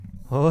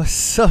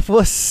What's up,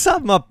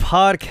 my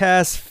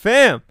podcast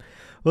fam?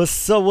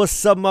 What's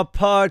up, my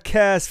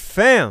podcast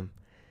fam?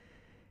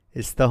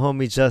 It's the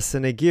homie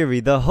Justin Aguirre,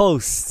 the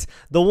host,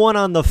 the one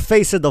on the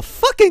face of the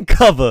fucking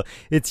cover.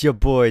 It's your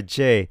boy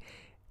Jay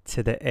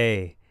to the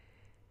A.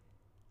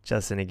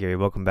 Justin Aguirre,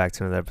 welcome back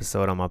to another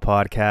episode on my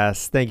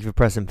podcast. Thank you for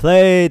pressing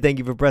play.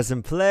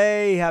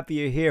 Happy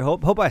you're here.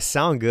 Hope I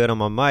sound good on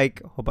my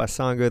mic. Hope I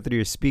sound good through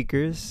your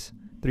speakers,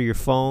 through your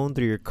phone,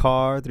 through your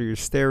car, through your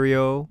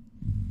stereo,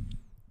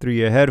 through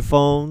your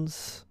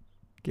headphones.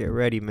 Get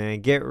ready,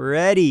 man. Get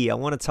ready. I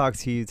want to talk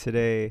to you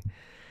today.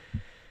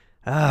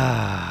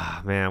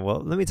 Man. Well,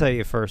 let me tell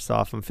you first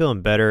off, I'm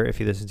feeling better. If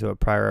you listen to a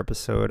prior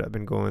episode, I've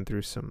been going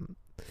through some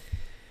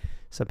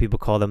people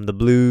call them the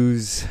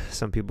blues.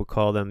 Some people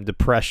call them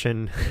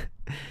depression.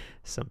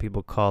 Some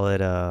people call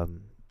it, I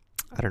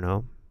don't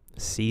know,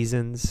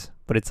 seasons.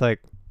 But it's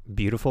like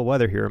beautiful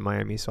weather here in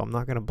Miami, so I'm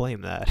not going to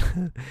blame that.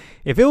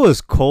 If it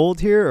was cold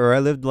here or I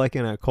lived like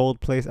in a cold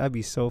place, I'd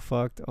be so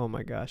fucked. Oh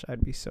my gosh,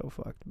 I'd be so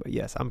fucked. But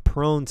yes, I'm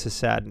prone to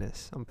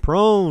sadness. I'm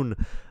prone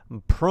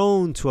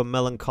to a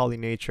melancholy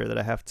nature that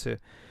I have to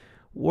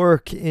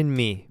work in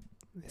me.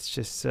 It's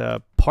just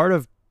part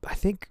of, I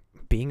think,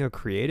 being a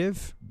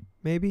creative,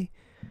 maybe.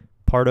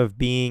 Part of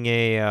being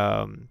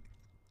a,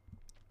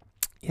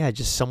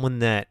 just someone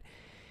that,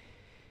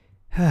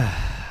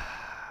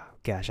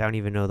 gosh, I don't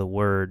even know the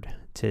word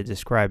to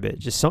describe it.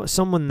 Just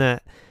someone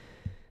that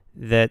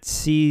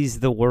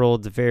sees the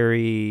world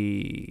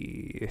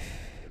very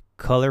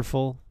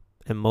colorful,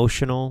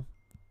 emotional.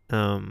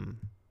 I've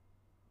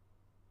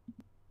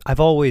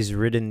always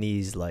ridden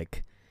these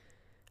like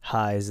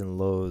highs and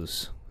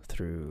lows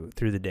through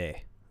the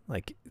day.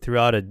 Like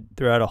throughout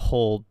a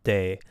whole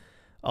day,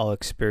 I'll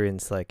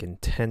experience like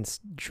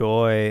intense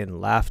joy and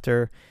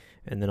laughter,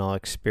 and then I'll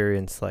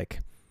experience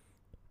like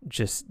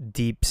just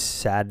deep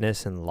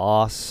sadness and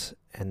loss.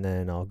 And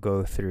then I'll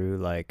go through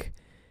like,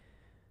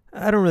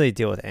 I don't really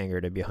deal with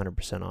anger, to be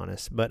 100%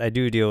 honest, but I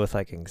do deal with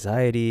like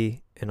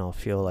anxiety, and I'll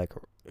feel like,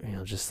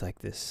 just like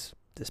this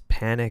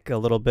panic a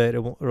little bit.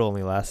 It'll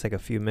only last like a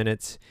few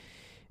minutes,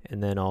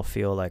 and then I'll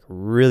feel like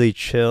really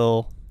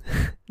chill.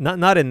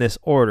 not in this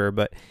order,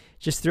 but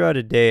just throughout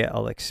a day,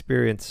 I'll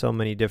experience so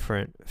many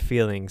different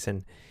feelings.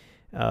 And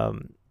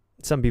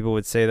some people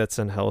would say that's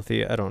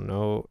unhealthy. I don't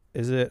know.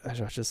 Is it?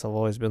 I've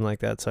always been like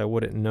that, so I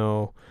wouldn't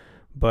know.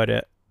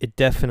 But it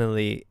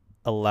definitely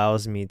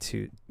allows me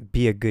to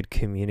be a good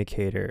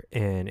communicator,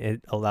 and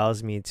it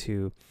allows me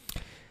to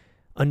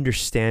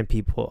understand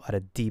people at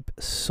a deep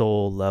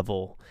soul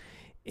level,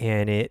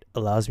 and it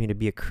allows me to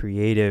be a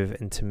creative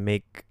and to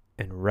make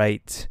and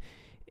write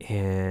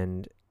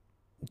and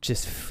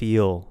just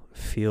feel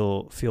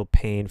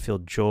pain, feel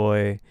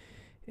joy.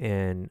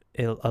 And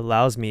it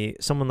allows me,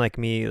 someone like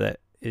me that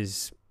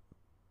is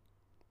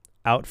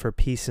out for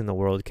peace in the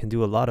world, can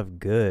do a lot of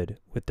good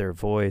with their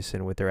voice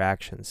and with their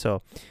actions.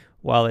 So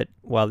while it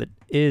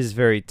is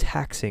very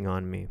taxing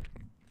on me,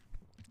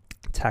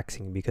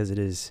 because it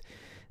is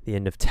the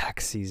end of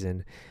tax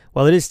season,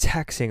 while it is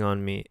taxing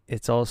on me,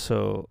 it's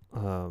also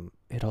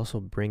it also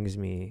brings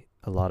me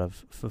a lot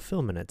of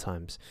fulfillment at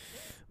times.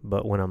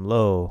 But when I'm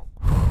low,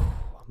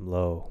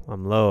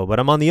 I'm low, but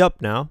I'm on the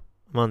up now.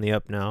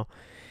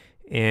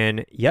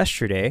 And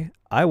yesterday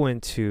I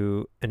went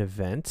to an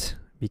event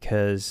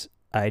because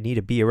I need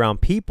to be around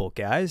people,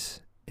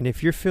 guys. And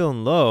if you're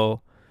feeling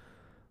low,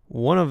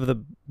 one of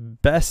the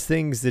best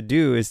things to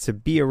do is to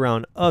be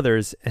around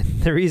others.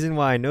 And the reason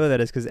why I know that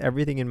is because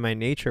everything in my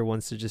nature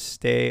wants to just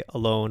stay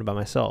alone by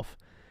myself,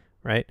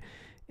 right?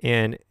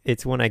 And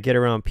it's when I get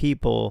around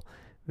people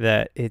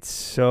that it's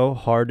so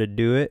hard to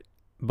do it.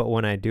 But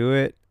when I do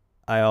it,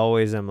 I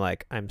always am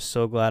like, I'm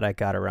so glad I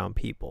got around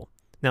people.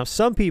 Now,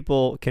 some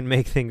people can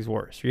make things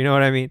worse. You know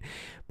what I mean?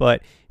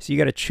 But so you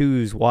got to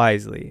choose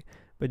wisely.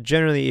 But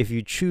generally, if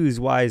you choose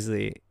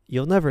wisely,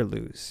 you'll never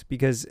lose,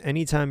 because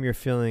anytime you're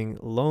feeling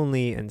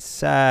lonely and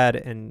sad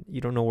and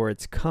you don't know where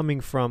it's coming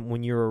from,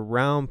 when you're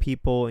around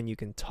people and you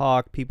can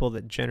talk, people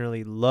that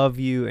generally love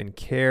you and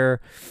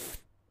care,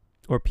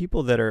 or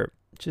people that are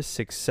just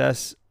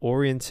success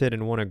oriented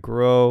and want to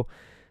grow,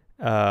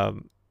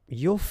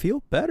 you'll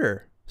feel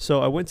better.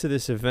 So I went to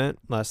this event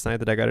last night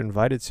that I got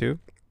invited to,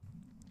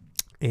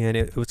 and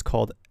it was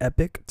called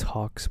Epic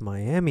Talks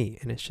Miami.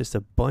 And it's just a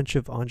bunch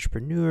of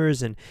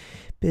entrepreneurs and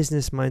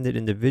business-minded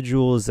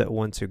individuals that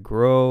want to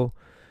grow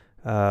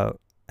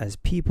as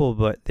people,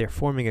 but they're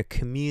forming a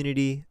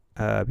community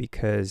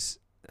because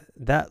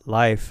that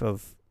life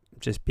of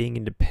just being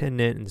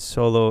independent and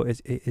solo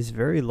is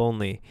very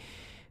lonely.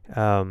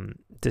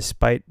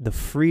 Despite the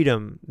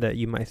freedom that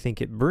you might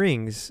think it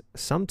brings,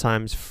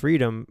 sometimes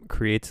freedom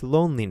creates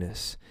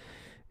loneliness.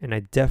 And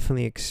I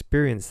definitely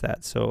experienced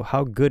that. So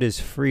how good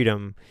is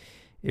freedom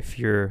if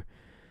you're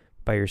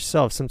by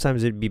yourself?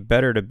 Sometimes it'd be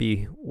better to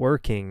be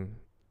working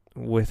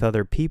with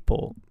other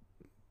people,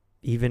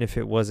 even if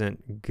it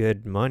wasn't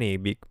good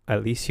money.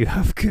 At least you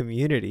have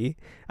community.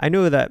 I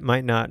know that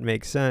might not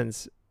make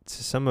sense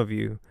to some of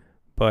you,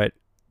 but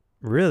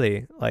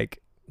really, like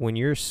when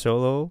you're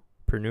solopreneur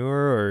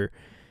or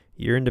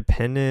you're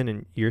independent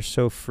and you're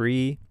so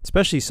free,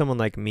 especially someone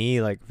like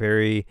me, like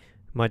very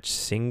much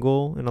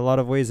single in a lot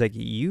of ways. Like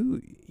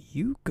you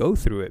go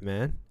through it,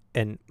 man.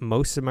 And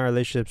most of my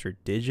relationships are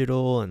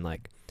digital, and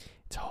like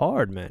it's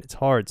hard, man. It's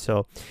hard.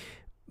 So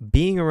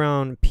being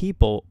around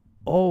people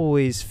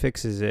always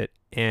fixes it.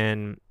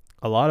 And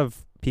a lot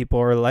of people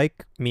are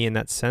like me in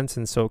that sense.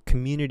 And so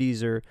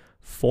communities are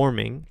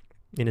forming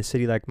in a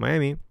city like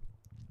Miami.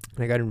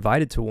 And I got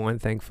invited to one,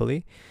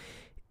 thankfully.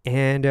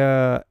 And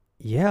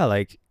yeah,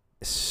 like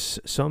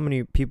so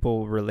many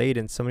people relate,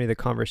 and so many of the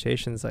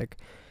conversations like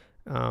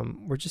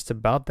were just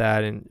about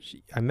that. And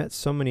I met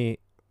so many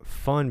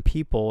fun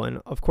people,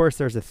 and of course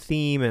there's a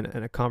theme and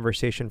a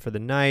conversation for the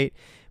night,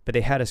 but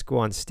they had us go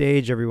on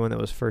stage, everyone that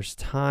was first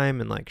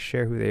time, and like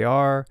share who they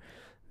are.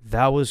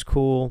 That was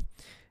cool.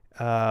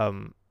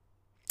 And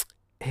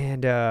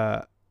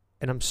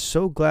I'm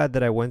so glad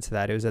that I went to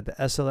that. It was at the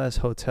SLS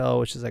Hotel,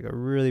 which is like a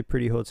really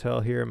pretty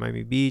hotel here in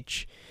Miami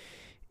Beach.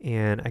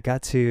 And I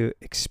got to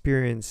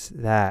experience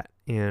that.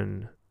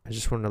 And I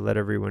just wanted to let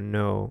everyone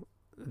know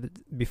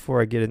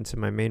before I get into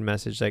my main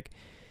message, like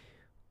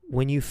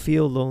when you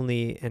feel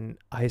lonely and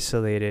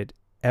isolated,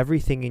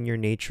 everything in your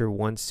nature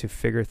wants to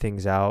figure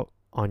things out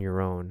on your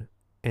own.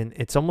 And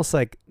it's almost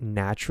like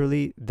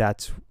naturally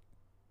that's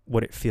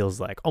what it feels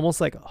like.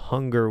 Almost like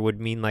hunger would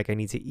mean like I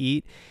need to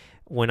eat.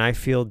 When I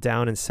feel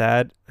down and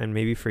sad, and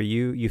maybe for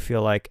you, you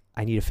feel like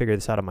I need to figure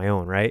this out on my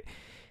own, right?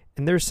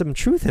 And there's some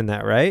truth in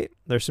that, right?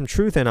 There's some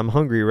truth in I'm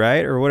hungry,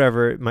 right? Or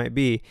whatever it might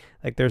be.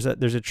 Like there's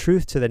a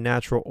truth to the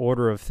natural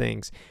order of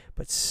things.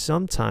 But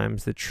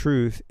sometimes the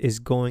truth is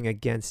going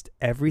against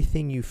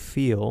everything you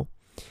feel,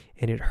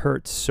 and it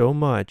hurts so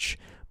much,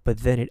 but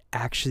then it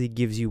actually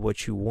gives you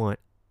what you want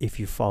if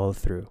you follow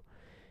through.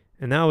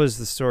 And that was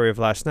the story of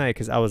last night,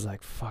 because I was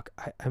like, fuck,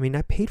 I mean,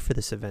 I paid for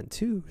this event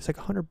too. It's like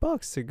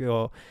 $100 to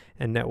go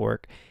and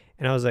network.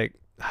 And I was like,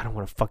 I don't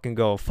want to fucking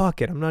go.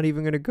 Fuck it. I'm not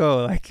even going to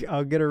go. Like,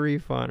 I'll get a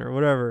refund or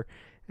whatever.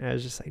 And I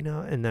was just like, no.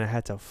 And then I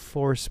had to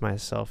force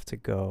myself to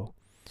go.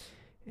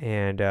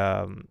 And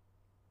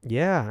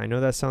yeah, I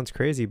know that sounds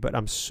crazy, but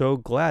I'm so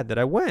glad that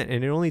I went.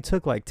 And it only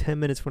took like 10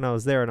 minutes when I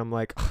was there. And I'm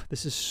like, oh,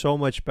 this is so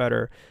much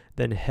better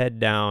than head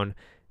down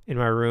in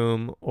my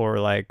room or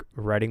like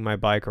riding my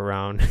bike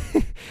around.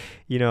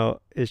 You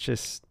know, it's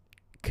just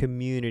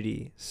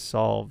community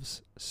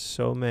solves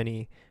so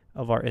many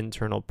of our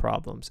internal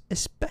problems,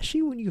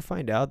 especially when you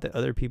find out that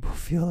other people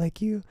feel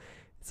like you.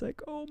 It's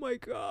like, oh my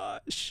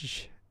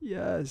gosh.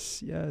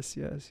 Yes.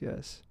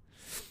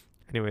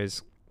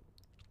 Anyways,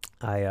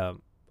 I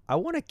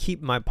want to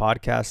keep my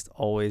podcast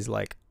always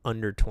like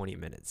under 20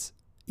 minutes.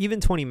 Even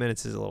 20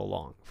 minutes is a little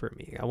long for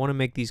me. I want to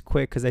make these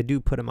quick because I do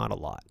put them out a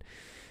lot.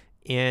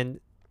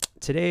 And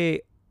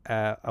today,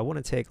 I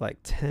want to take like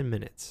 10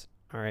 minutes.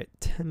 All right,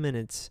 10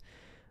 minutes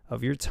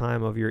of your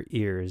time, of your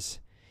ears,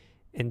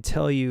 and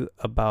tell you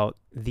about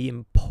the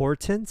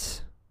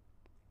importance.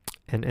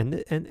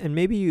 And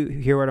maybe you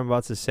hear what I'm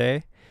about to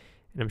say,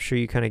 and I'm sure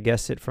you kind of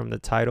guessed it from the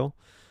title,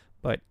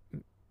 but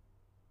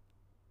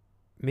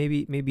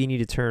maybe you need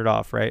to turn it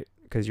off, right?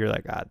 Because you're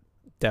like,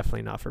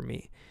 definitely not for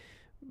me.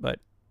 But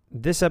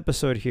this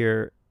episode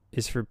here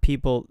is for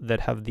people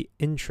that have the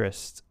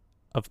interest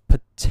of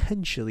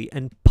potentially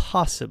and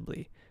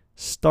possibly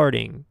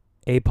starting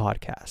a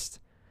podcast.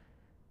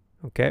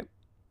 Okay?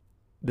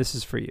 This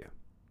is for you.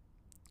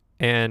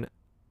 And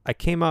I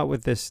came out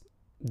with this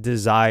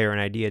desire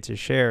and idea to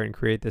share and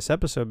create this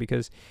episode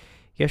because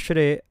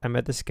yesterday I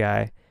met this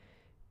guy,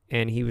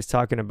 and he was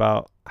talking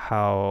about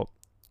how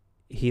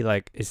he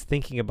like is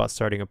thinking about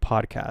starting a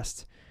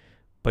podcast,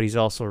 but he's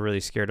also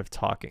really scared of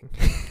talking.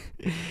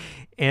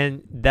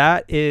 And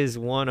that is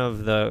one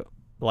of the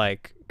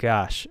like,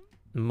 gosh,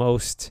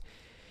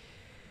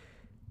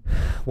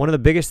 one of the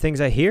biggest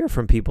things I hear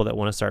from people that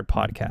want to start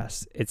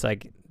podcasts. It's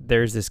like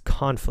there's this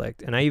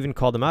conflict, and I even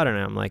called him out, and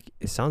I'm like,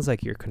 it sounds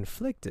like you're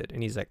conflicted.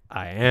 And he's like,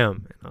 I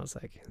am. And I was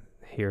like,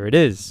 here it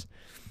is.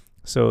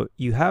 So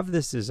you have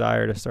this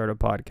desire to start a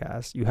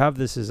podcast. You have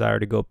this desire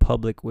to go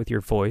public with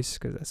your voice,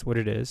 because that's what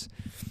it is.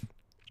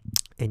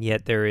 And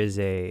yet there is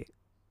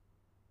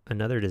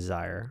another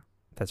desire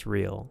that's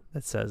real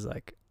that says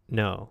like,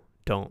 no,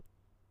 don't,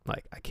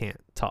 like, I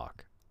can't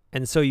talk.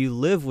 And so you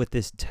live with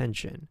this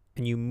tension,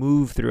 and you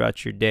move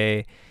throughout your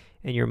day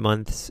and your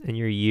months and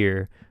your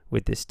year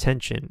with this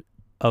tension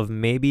of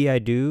maybe I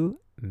do,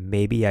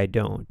 maybe I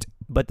don't.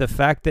 But the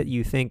fact that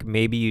you think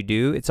maybe you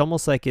do, it's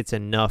almost like it's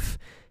enough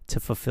to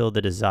fulfill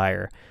the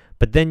desire.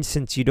 But then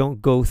since you don't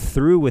go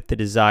through with the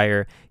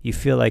desire, you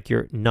feel like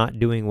you're not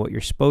doing what you're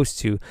supposed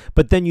to.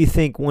 But then you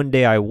think one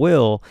day I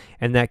will,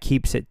 and that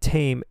keeps it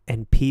tame,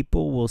 and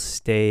people will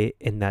stay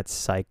in that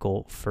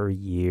cycle for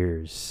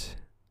years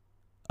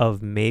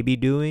of maybe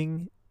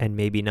doing and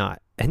maybe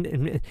not.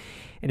 And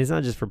it's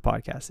not just for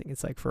podcasting.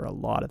 It's like for a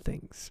lot of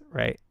things,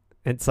 right?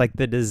 It's like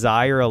the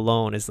desire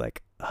alone is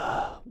like,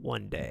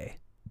 one day.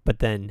 But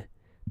then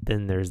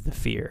there's the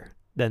fear.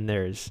 Then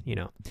there's,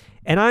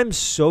 and I'm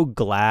so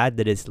glad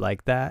that it's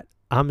like that.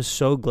 I'm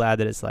so glad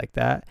that it's like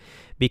that,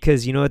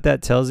 because you know what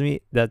that tells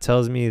me? That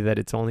tells me that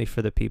it's only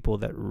for the people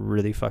that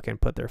really fucking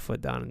put their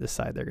foot down and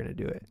decide they're going to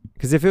do it.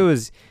 Because if it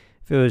was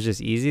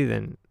just easy,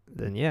 then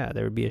yeah,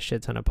 there would be a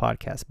shit ton of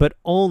podcasts. But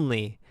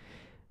only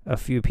a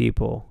few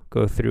people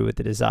go through with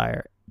the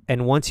desire.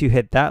 And once you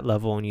hit that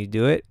level and you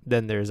do it,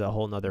 then there's a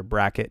whole nother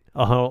bracket,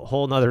 a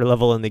whole nother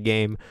level in the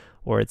game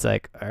where it's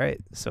like, all right,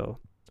 so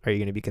are you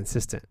going to be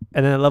consistent?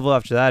 And then the level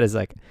after that is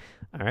like,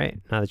 all right,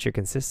 now that you're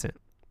consistent,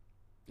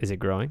 is it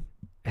growing?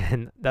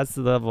 And that's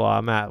the level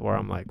I'm at, where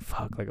I'm like,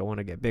 fuck, like I want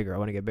to get bigger. I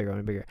want to get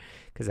bigger.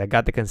 Because I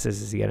got the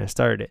consistency and I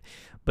started it.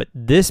 But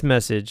this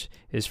message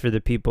is for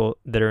the people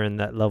that are in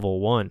that level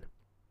 1.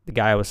 The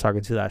guy I was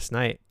talking to last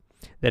night,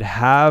 that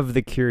have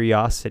the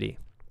curiosity,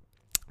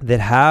 that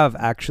have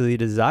actually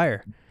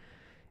desire,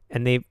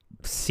 and they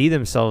see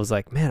themselves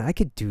like, man, I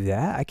could do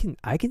that.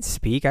 I can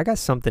speak. I got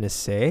something to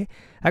say.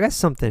 I got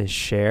something to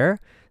share.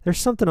 There's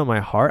something on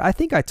my heart. I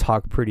think I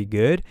talk pretty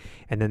good.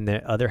 And then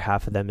the other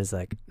half of them is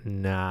like,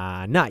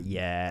 nah, not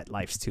yet.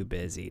 Life's too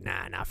busy.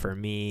 Nah, not for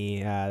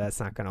me. That's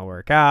not going to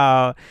work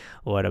out.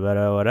 What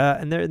about.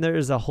 And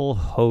there's a whole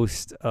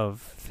host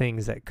of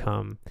things that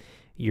come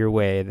your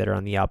way that are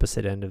on the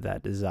opposite end of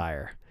that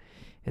desire.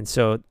 And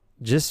so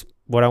just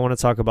what I want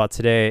to talk about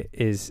today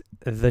is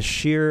the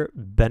sheer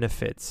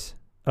benefits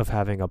of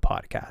having a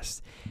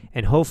podcast.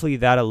 And hopefully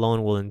that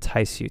alone will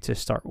entice you to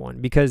start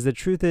one. Because the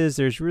truth is,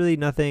 there's really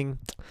nothing,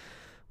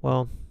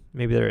 well,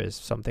 maybe there is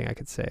something I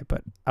could say,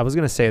 but I was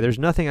going to say there's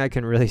nothing I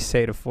can really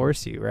say to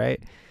force you,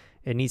 right?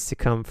 It needs to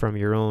come from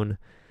your own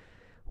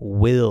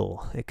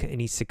will. It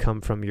needs to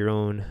come from your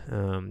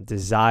own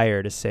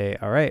desire to say,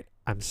 all right,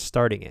 I'm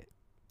starting it.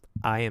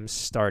 I am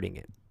starting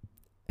it.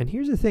 And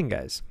here's the thing,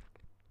 guys,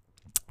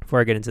 before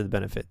I get into the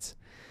benefits,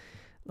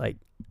 like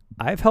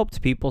I've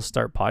helped people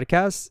start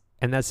podcasts,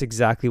 and that's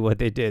exactly what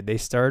they did. They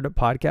started a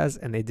podcast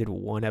and they did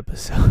one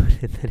episode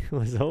and then it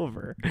was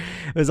over.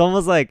 It was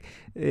almost like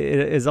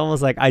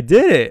I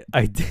did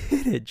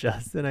it,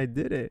 Justin. I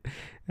did it.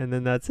 And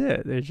then that's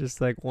it. There's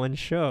just like one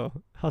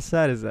show. How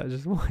sad is that?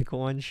 Just like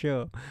one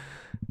show.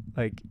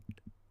 Like,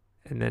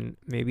 and then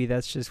maybe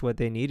that's just what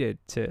they needed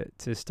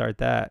to start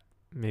that.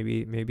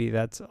 Maybe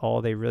that's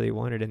all they really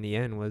wanted in the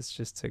end, was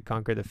just to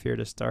conquer the fear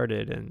to start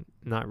it and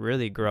not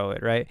really grow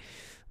it, right?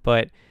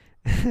 But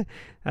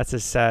that's a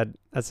sad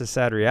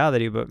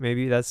reality, but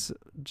maybe that's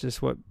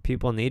just what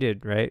people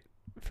needed, right,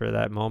 for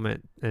that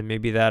moment. And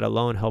maybe that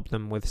alone helped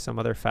them with some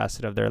other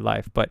facet of their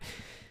life. But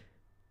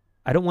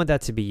I don't want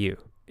that to be you.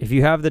 If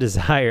you have the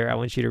desire, I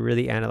want you to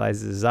really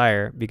analyze the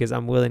desire, because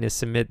I'm willing to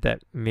submit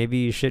that maybe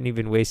you shouldn't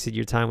even wasted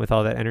your time with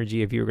all that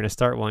energy. If you were going to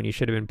start one, you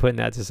should have been putting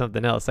that to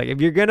something else. Like,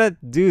 if you're going to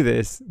do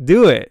this,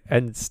 do it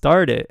and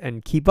start it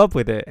and keep up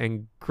with it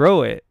and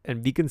grow it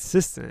and be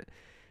consistent,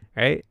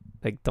 right?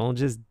 Like, don't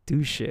just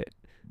do shit.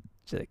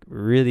 Just like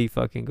really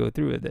fucking go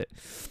through with it.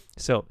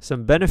 So,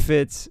 some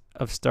benefits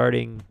of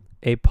starting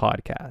a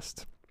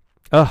podcast.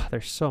 Oh,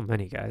 there's so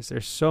many, guys.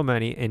 There's so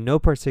many in no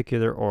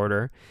particular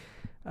order.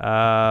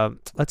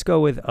 Let's go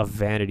with a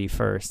vanity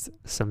first.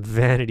 Some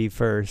vanity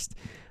first.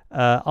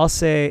 I'll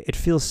say it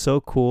feels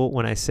so cool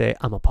when I say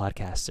I'm a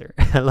podcaster.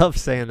 I love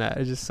saying that.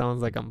 It just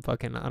sounds like I'm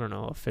fucking, I don't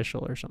know,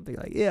 official or something.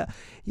 Like, yeah,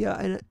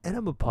 and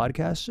I'm a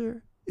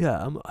podcaster.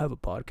 Yeah, I have a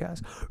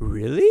podcast.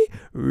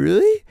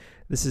 Really?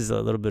 This is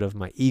a little bit of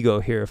my ego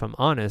here, if I'm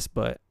honest,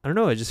 but I don't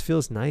know. It just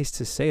feels nice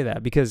to say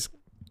that, because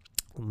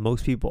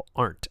most people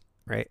aren't,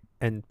 right?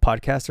 And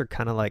podcasts are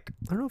kind of like,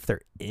 I don't know if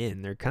they're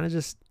they're kind of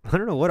just, I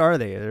don't know, what are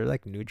they? They're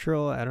like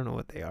neutral. I don't know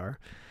what they are.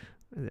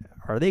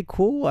 Are they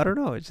cool? I don't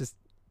know.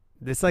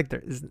 It's like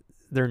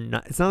they're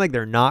not, it's not like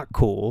they're not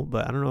cool,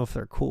 but I don't know if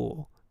they're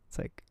cool. It's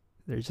like,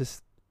 they're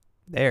just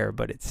there,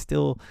 but it's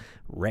still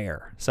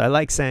rare. So I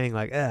like saying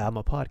like, I'm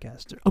a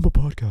podcaster.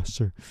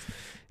 It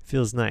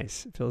feels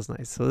nice.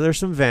 So there's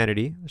some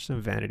vanity.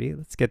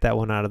 Let's get that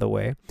one out of the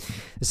way.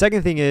 The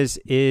second thing is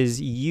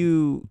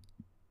you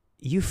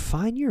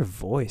find your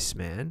voice,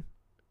 man.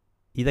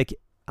 You like,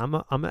 I'm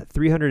at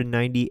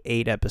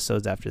 398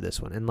 episodes after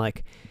this one, and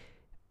like,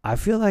 I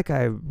feel like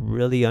I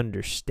really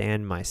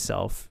understand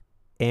myself.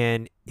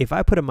 And if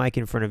I put a mic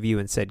in front of you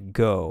and said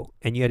go,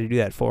 and you had to do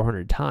that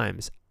 400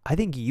 times, I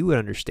think you would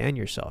understand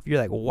yourself. You're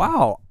like,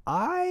 wow,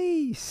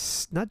 I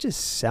not just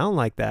sound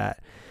like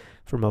that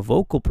from a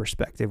vocal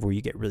perspective, where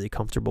you get really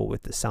comfortable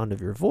with the sound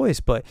of your voice,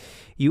 but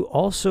you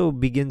also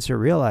begin to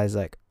realize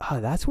like,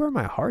 that's where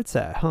my heart's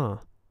at, huh?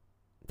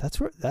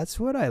 That's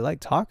what I like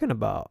talking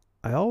about.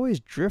 I always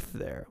drift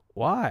there.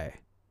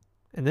 Why?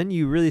 And then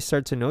you really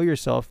start to know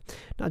yourself,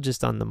 not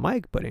just on the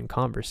mic, but in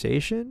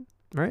conversation,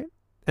 right?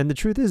 And the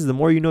truth is, the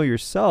more you know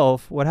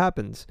yourself, what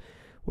happens?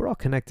 We're all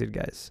connected,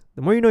 guys.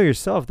 The more you know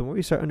yourself, the more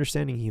you start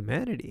understanding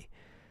humanity.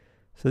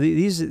 So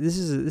this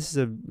is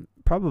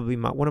probably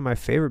one of my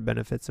favorite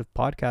benefits of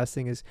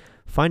podcasting, is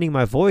finding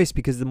my voice,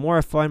 because the more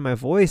I find my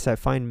voice, I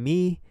find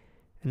me,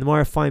 and the more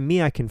I find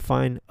me, I can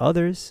find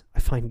others. I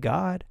find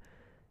God.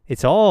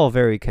 It's all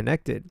very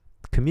connected.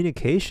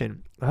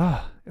 Communication.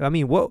 I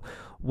mean, what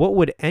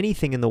would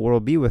anything in the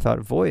world be without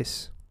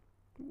voice?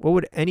 What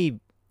would any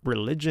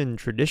religion,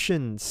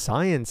 tradition,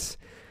 science.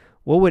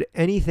 What would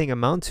anything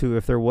amount to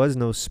if there was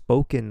no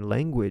spoken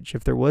language,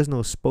 if there was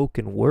no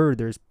spoken word?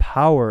 There's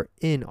power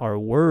in our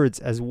words.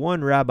 As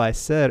one rabbi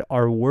said,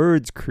 our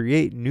words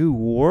create new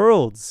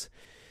worlds.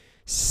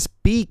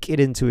 Speak it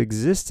into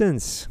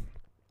existence.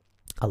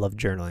 I love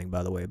journaling,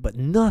 by the way, but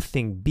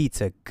nothing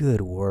beats a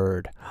good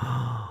word.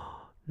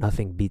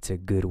 Nothing beats a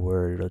good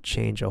word. It'll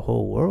change a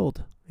whole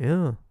world.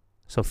 Yeah.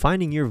 So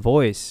finding your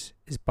voice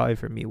is probably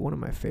for me one of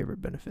my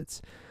favorite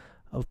benefits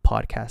of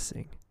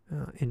podcasting.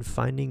 In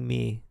finding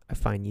me, I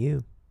find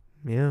you.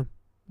 Yeah.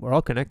 We're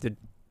all connected.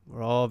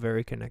 We're all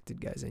very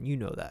connected, guys, and you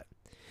know that.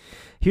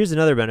 Here's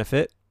another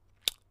benefit.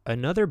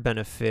 Another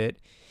benefit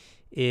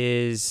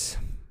is,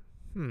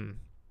 I'm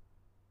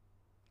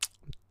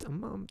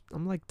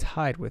like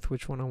tied with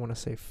which one I want to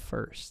say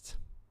first.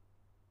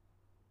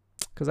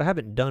 Because I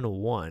haven't done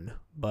one,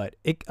 but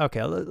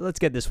let's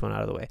get this one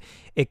out of the way.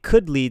 It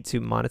could lead to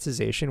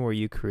monetization where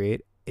you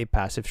create a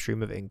passive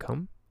stream of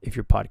income if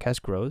your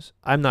podcast grows.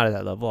 I'm not at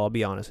that level, I'll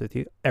be honest with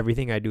you.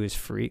 Everything I do is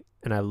free,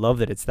 and I love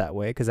that it's that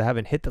way because I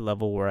haven't hit the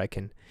level where I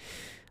can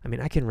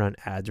run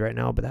ads right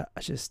now, but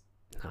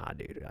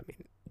dude. I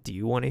mean, do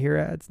you want to hear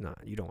ads? No,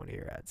 you don't want to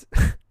hear ads.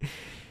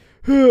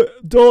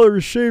 Dollar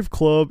Shave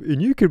Club,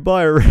 and you could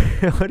buy a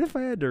what if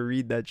I had to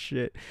read that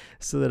shit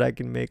so that I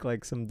can make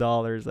like some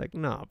dollars? Like,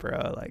 nah,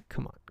 bro, like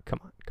come on.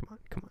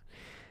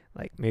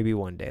 Like maybe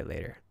one day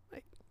later,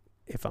 like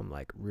if I'm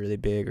like really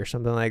big or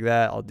something like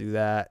that, I'll do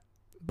that,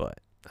 but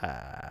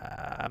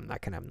I'm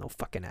not gonna have no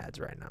fucking ads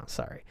right now,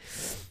 sorry.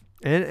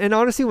 And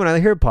honestly, when I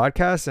hear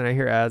podcasts and I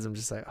hear ads, I'm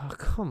just like, oh,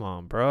 come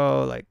on,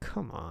 bro. Like,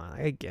 come on.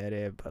 I get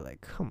it, but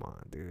like, come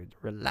on, dude.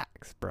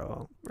 Relax,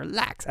 bro.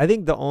 Relax. I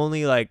think the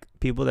only like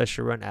people that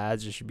should run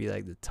ads should be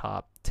like the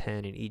top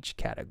 10 in each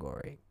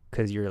category.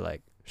 Because you're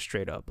like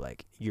straight up,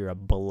 like you're a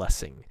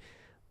blessing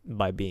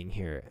by being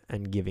here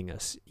and giving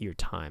us your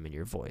time and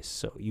your voice.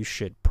 So you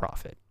should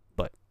profit.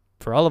 But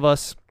for all of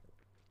us,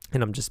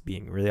 and I'm just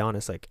being really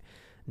honest, like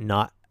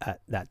not at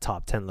that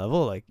top 10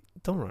 level, like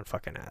don't run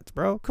fucking ads,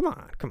 bro. Come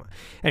on.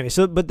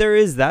 Anyway, but there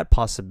is that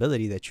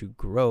possibility that you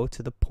grow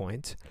to the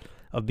point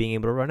of being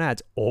able to run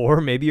ads.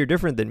 Or maybe you're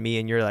different than me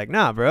and you're like,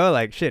 nah, bro,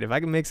 like shit, if I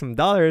can make some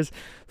dollars,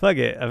 fuck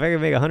it. If I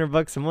can make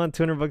 $100 a month,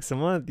 $200 a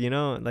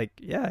month, like,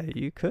 yeah,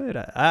 you could.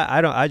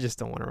 I just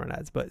don't want to run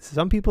ads, but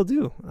some people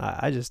do.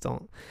 I just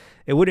don't.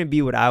 It wouldn't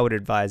be what I would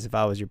advise if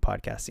I was your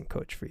podcasting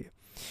coach for you.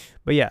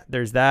 But yeah,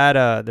 there's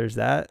that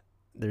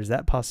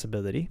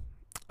possibility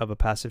of a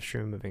passive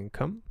stream of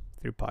income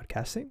through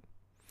podcasting.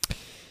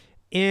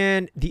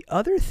 And the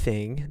other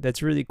thing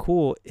that's really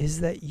cool is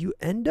that you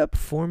end up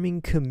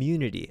forming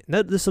community.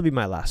 Now, this will be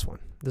my last one.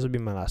 This will be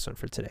my last one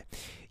for today.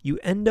 You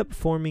end up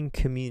forming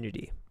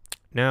community.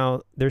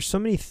 Now, there's so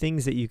many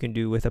things that you can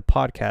do with a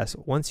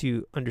podcast once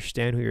you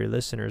understand who your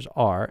listeners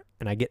are.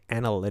 And I get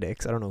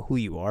analytics. I don't know who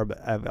you are, but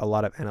I have a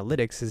lot of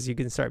analytics. Is you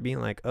can start being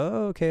like,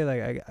 oh, okay,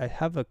 like I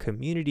have a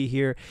community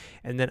here.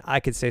 And then I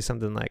could say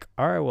something like,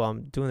 all right, well,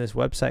 I'm doing this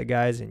website,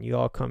 guys, and you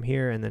all come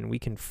here, and then we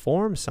can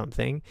form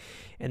something.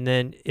 And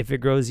then if it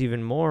grows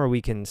even more,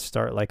 we can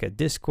start like a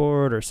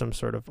Discord or some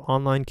sort of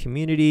online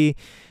community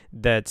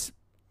that's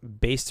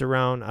based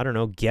around, I don't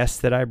know, guests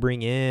that I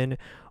bring in,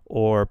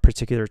 or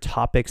particular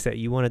topics that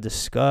you want to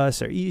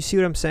discuss, or you see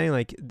what I'm saying?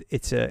 Like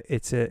it's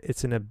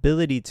an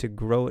ability to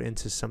grow it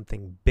into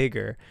something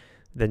bigger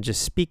than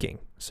just speaking.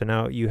 So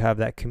now you have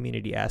that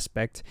community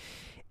aspect.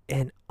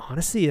 And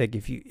honestly, like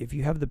if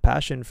you have the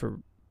passion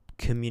for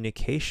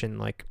communication,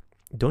 like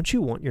don't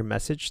you want your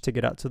message to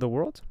get out to the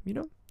world?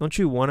 Don't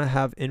you want to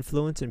have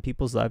influence in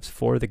people's lives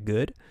for the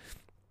good?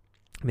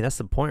 I mean, that's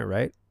the point,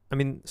 right? I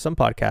mean, some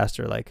podcasts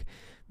are like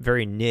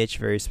very niche,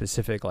 very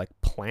specific, like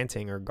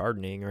planting or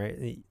gardening,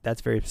 right? That's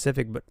very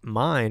specific. But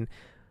mine,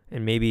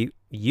 and maybe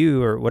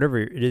you or whatever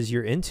it is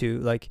you're into,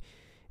 like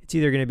it's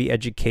either going to be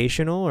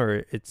educational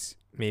or it's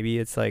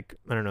like,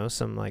 I don't know,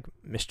 some like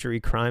mystery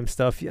crime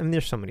stuff. I mean,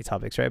 there's so many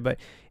topics, right? But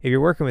if you're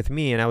working with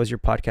me and I was your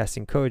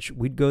podcasting coach,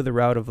 we'd go the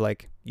route of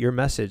like your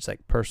message,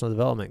 like personal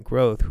development,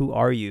 growth. Who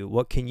are you?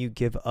 What can you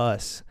give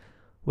us?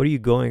 What are you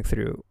going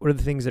through? What are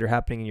the things that are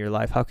happening in your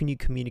life? How can you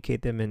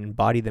communicate them and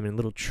embody them in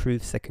little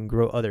truths that can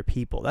grow other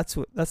people? That's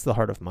the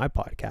heart of my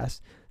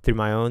podcast, through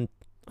my own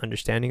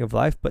understanding of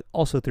life, but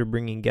also through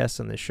bringing guests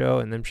on the show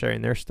and them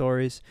sharing their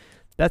stories.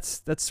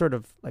 That's sort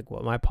of like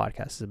what my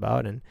podcast is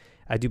about. And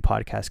I do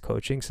podcast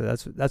coaching. So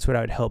that's what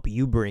I would help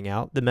you bring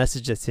out, the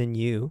message that's in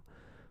you,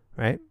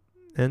 right?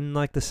 And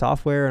like the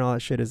software and all that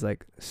shit is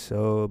like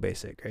so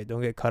basic, right?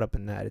 Don't get caught up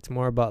in that. It's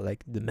more about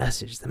like the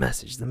message,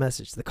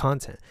 the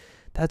content.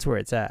 That's where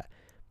it's at.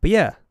 But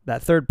yeah,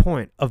 that third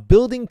point of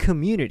building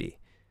community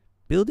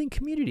and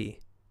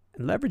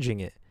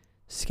leveraging it,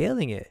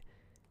 scaling it,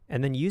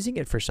 and then using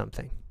it for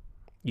something.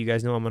 You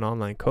guys know I'm an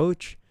online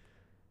coach.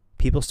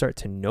 People start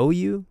to know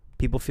you.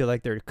 People feel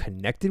like they're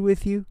connected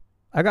with you.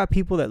 I got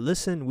people that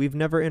listen. We've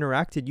never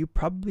interacted. You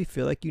probably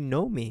feel like you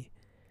know me.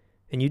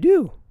 And you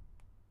do.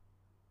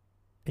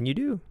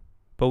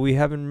 But we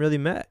haven't really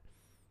met.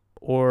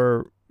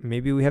 Or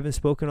maybe we haven't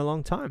spoken a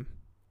long time.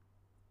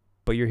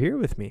 But you're here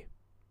with me.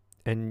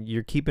 and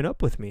you're keeping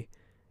up with me.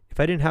 If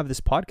I didn't have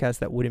this podcast,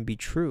 that wouldn't be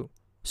true.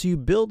 So you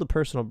build a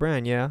personal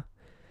brand, yeah,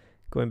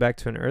 going back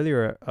to an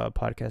earlier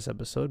podcast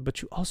episode,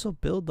 but you also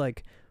build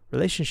like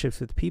relationships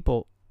with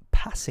people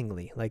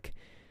passingly, like,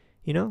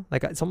 you know,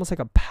 like it's almost like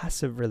a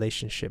passive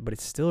relationship, but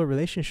it's still a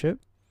relationship.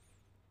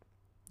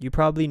 You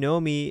probably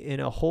know me in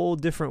a whole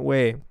different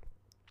way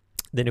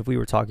than if we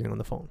were talking on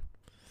the phone.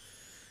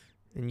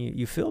 And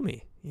you feel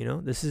me, you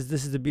know. This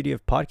is the beauty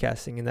of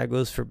podcasting, and that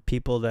goes for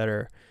people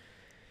that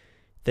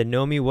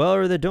know me well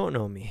or that don't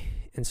know me.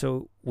 And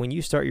so when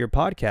you start your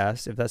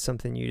podcast, if that's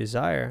something you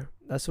desire,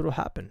 that's what'll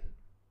happen.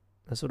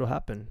 That's what'll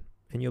happen.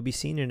 And you'll be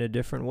seen in a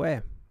different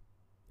way.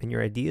 And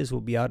your ideas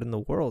will be out in the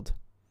world.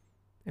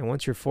 And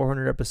once you're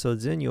 400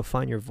 episodes in, you'll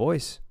find your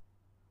voice.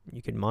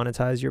 You can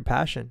monetize your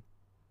passion.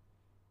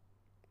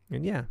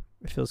 And yeah,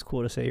 it feels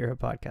cool to say you're a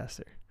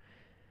podcaster.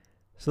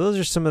 So those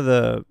are some of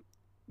the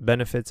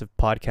benefits of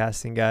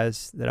podcasting,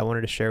 guys, that I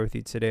wanted to share with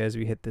you today as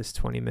we hit this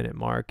 20-minute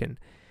mark.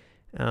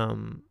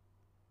 And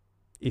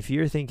if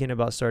you're thinking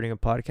about starting a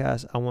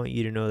podcast, I want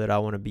you to know that I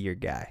want to be your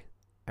guy.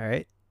 All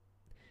right?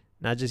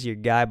 Not just your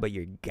guy, but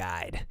your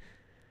guide.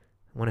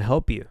 I want to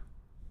help you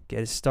get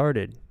it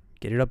started,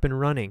 get it up and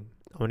running.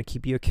 I want to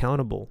keep you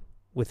accountable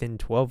within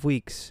 12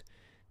 weeks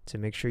to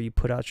make sure you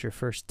put out your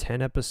first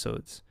 10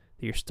 episodes,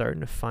 that you're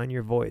starting to find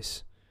your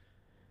voice,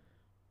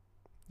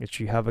 that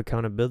you have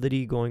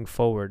accountability going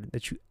forward,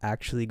 that you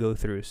actually go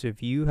through. So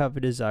if you have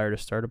a desire to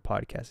start a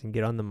podcast and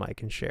get on the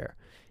mic and share,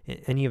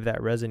 and any of that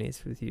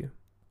resonates with you,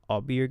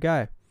 I'll be your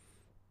guy.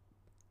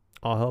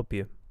 I'll help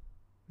you.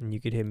 And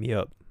you could hit me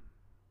up.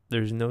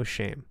 There's no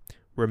shame.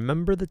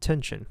 Remember the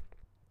tension.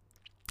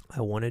 I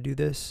want to do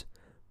this,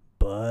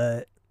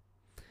 but...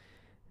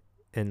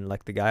 And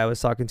like the guy I was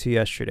talking to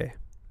yesterday,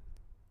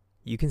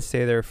 you can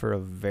stay there for a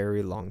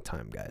very long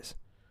time, guys,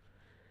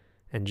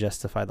 and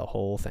justify the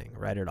whole thing.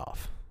 Write it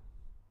off.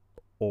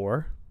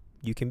 Or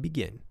you can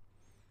begin,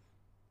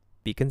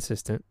 be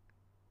consistent,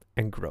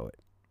 and grow it.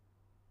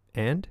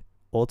 And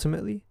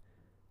ultimately,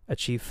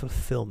 achieve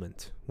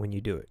fulfillment when you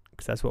do it,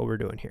 because that's what we're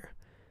doing here.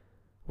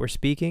 We're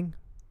speaking,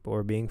 but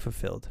we're being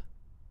fulfilled.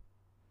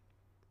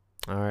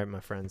 All right,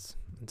 my friends,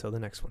 until the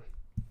next one.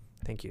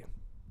 Thank you.